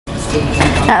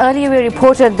Earlier we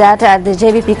reported that at the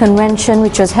JVP convention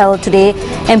which was held today,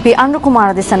 MP Anura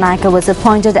Kumara was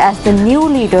appointed as the new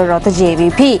leader of the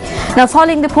JVP. Now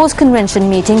following the post-convention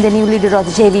meeting, the new leader of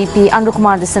the JVP, Anura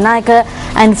Kumara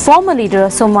and former leader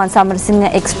Somwan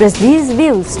Samarasinghe expressed these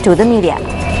views to the media.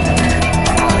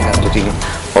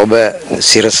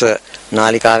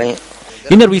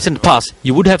 In the recent past,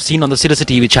 you would have seen on the Sirasa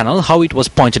TV channel how it was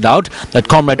pointed out that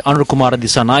Comrade Anura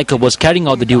Kumara was carrying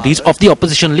out the duties of the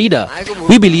opposition leader.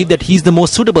 We believe that he is the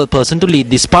most suitable person to lead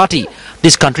this party.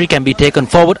 This country can be taken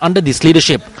forward under this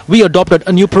leadership. We adopted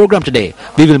a new program today.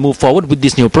 We will move forward with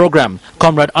this new program,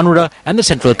 Comrade Anura and the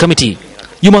Central Committee.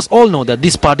 You must all know that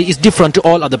this party is different to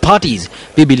all other parties.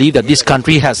 We believe that this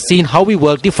country has seen how we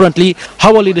work differently,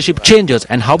 how our leadership changes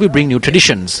and how we bring new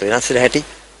traditions.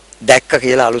 දැක්ක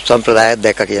කියලා අලුත් සම්ප්‍රදායක්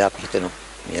දැක්ක කියලා අපි හිතනවා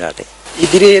මේ රටේ.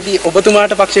 ඉදිරියේදී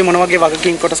ඔබතුමාට පක්ෂේ මොන වගේ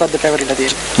වගකීම් කොටසක්ද පැවරිලා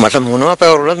තියෙන්නේ? මට මොනවා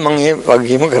පැවරුණත් මම ඒ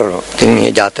වගකීම කරනවා. ඉතින්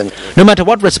මේ ජාතන. No matter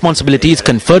what responsibility is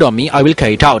conferred on me, I will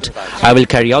carry it out. I will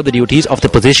carry out the duties of the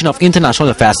position of International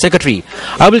Affairs Secretary.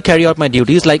 I will carry out my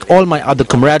duties like all my other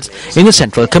comrades in the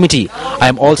Central Committee. I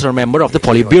am also a member of the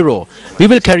Politburo. We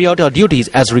will carry out our duties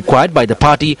as required by the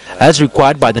party, as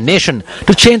required by the nation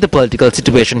to change the political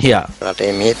situation here.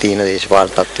 රටේ මේ තීන දේශපාලන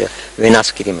තත්ත්වය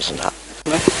වෙනස් කිරීම සඳහා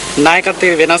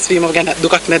නායකත්වයේ වෙනස් වීම ගැන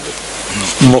දුකක් නැද්ද?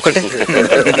 මොකටද?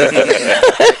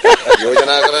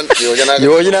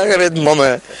 යෝජනා කරේ මම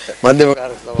මධ්‍යම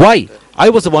කාර්යසභාව. Why? I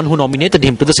was the one who nominated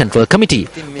him to the Central Committee.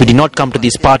 We did not come to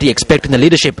this party expecting the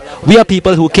leadership. We are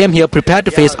people who came here prepared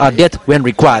to face our death when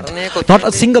required. Not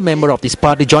a single member of this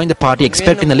party joined the party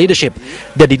expecting the leadership.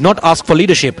 They did not ask for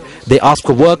leadership. They asked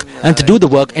for work and to do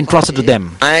the work entrusted to them.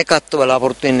 නායකත්ව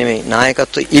බලාපොරොත්තු වෙන්නේ නෙමෙයි.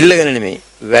 නායකත්ව ඉල්ලගෙන නෙමෙයි.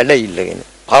 වැඩ ඉල්ලගෙන.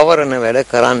 පවරන වැඩ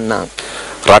කරන්න.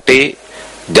 රටේ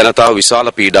ජනතාව විශාල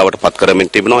පීඩාවට පත් කරමින්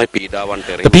තිබෙනවා. ඒ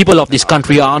පීඩාවන්ට The people of this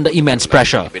country are under immense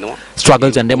pressure.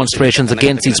 Struggles and demonstrations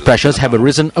against these pressures have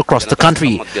arisen across the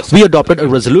country. We adopted a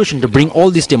resolution to bring all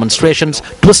these demonstrations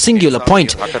to a singular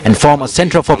point and form a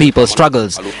center for people's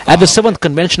struggles. At the 7th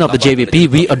convention of the JVP,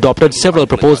 we adopted several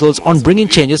proposals on bringing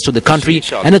changes to the country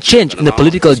and a change in the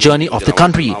political journey of the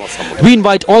country. We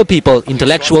invite all people,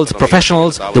 intellectuals,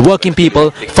 professionals, the working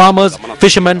people, farmers,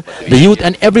 fishermen, the youth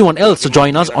and everyone else to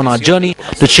join us on our journey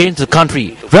to change the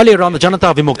country. Rally around the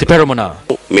Janata Vimukti Peramuna.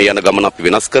 මේ යන ගමන අපි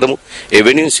වෙනස් කරමු. ඒ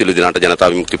වෙනුවෙන් සිළු දිනට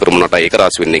ජනතා විමුක්ති පෙරමුණට ඒක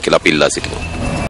රාශි වෙන්නේ කියලා අපි ඉල්ලා සිටිනවා.